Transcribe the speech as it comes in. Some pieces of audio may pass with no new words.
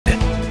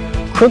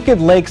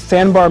Crooked Lake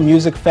Sandbar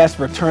Music Fest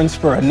returns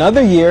for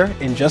another year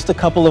in just a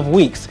couple of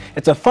weeks.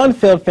 It's a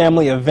fun-filled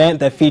family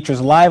event that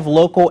features live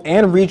local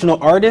and regional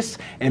artists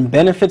and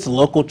benefits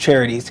local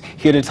charities.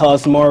 Here to tell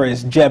us more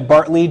is Jeb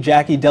Bartley,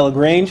 Jackie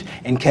Delagrange,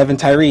 and Kevin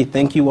Tyree.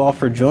 Thank you all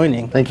for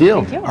joining. Thank you.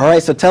 All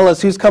right, so tell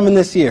us who's coming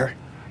this year.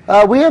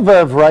 We have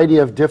a variety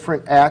of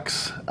different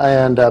acts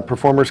and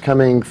performers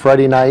coming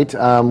Friday night.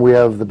 We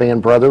have the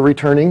band Brother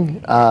returning.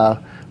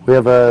 We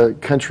have a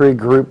country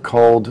group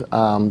called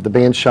the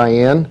band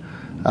Cheyenne.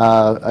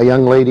 A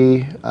young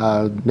lady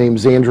named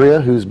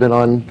Zandria, who's been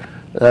on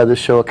this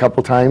show a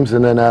couple times,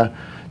 and then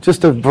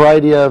just a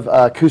variety of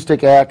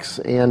acoustic acts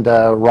and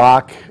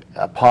rock,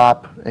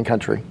 pop, and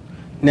country.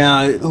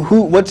 Now,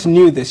 what's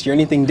new this year?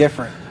 Anything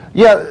different?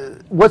 Yeah,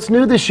 what's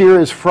new this year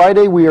is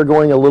Friday we are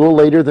going a little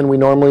later than we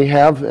normally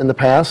have in the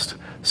past.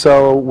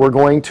 So we're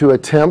going to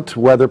attempt,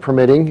 weather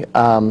permitting,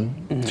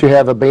 to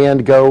have a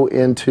band go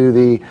into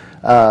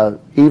the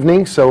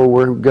evening. So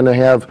we're going to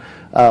have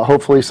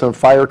hopefully some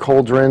fire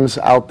cauldrons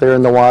out there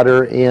in the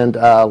water and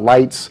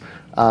lights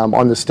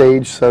on the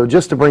stage. So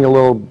just to bring a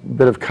little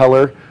bit of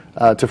color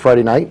to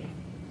Friday night.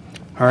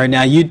 All right,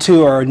 now you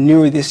two are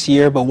newer this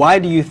year, but why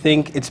do you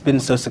think it's been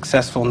so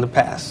successful in the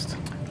past?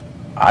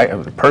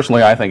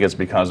 Personally, I think it's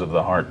because of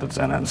the heart that's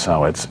in it.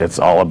 So it's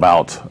all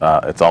about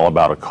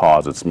a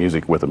cause. It's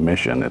music with a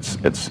mission.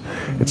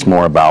 It's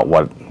more about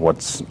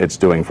what it's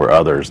doing for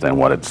others than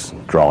what it's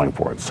drawing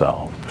for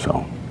itself.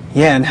 So.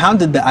 Yeah, and how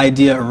did the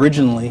idea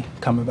originally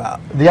come about?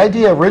 The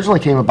idea originally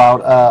came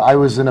about, I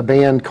was in a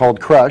band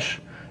called Crush,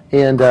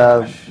 and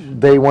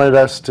they wanted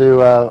us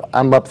to,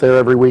 I'm up there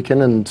every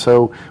weekend, and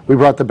so we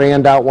brought the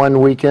band out one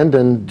weekend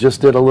and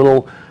just did a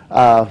little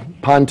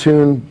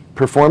pontoon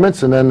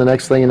performance, and then the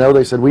next thing you know,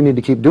 they said, we need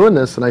to keep doing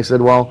this, and I said,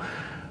 well,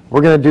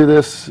 we're going to do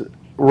this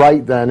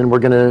right then, and we're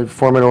going to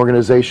form an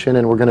organization,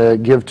 and we're going to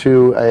give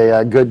to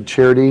a good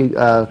charity,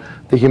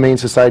 the Humane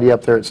Society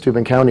up there at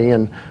Steuben County,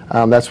 and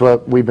that's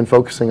what we've been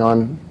focusing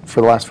on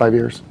for the last 5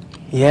 years.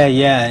 Yeah,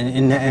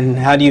 and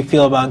how do you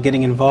feel about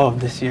getting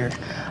involved this year?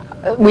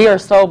 We are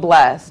so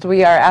blessed.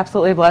 We are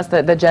absolutely blessed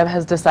that Jeb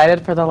has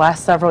decided for the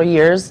last several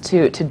years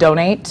to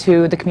donate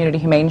to the Community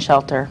Humane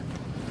Shelter.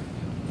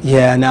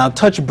 Yeah, now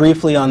touch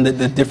briefly on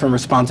the different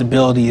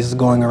responsibilities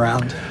going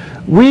around.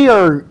 We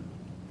are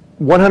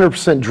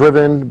 100%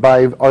 driven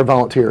by our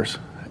volunteers,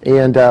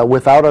 and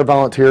without our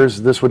volunteers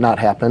this would not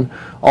happen.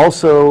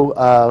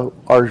 Also,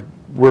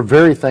 we're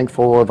very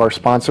thankful of our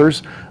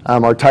sponsors.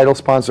 Our title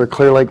sponsor,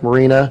 Clear Lake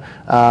Marina,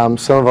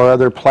 some of our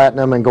other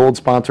platinum and gold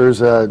sponsors,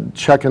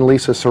 Chuck and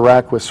Lisa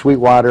Sirac with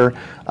Sweetwater,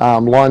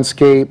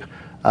 Lawnscape,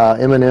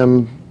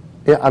 MJM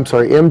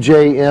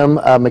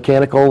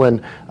Mechanical,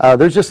 and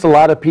there's just a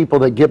lot of people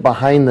that get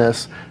behind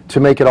this to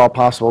make it all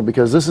possible,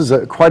 because this is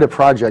quite a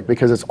project,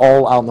 because it's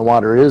all out in the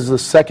water. It is the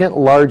second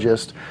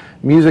largest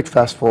music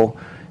festival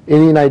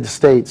in the United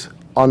States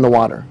on the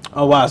water.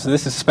 Oh wow, so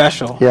this is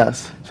special.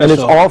 Yes, special. And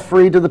it's all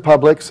free to the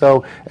public,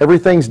 so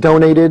everything's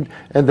donated,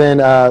 and then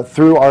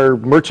through our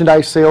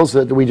merchandise sales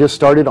that we just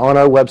started on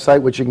our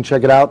website, which you can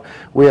check it out,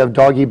 we have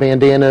doggy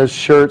bandanas,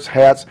 shirts,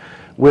 hats.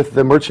 With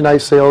the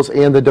merchandise sales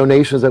and the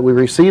donations that we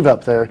receive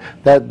up there,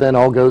 that then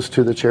all goes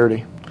to the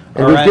charity.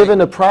 And we've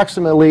given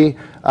approximately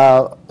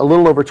a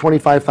little over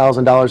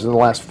 $25,000 in the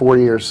last 4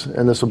 years,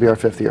 and this will be our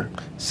 5th year.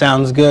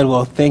 Sounds good.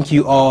 Well, thank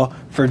you all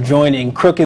for joining. Crooked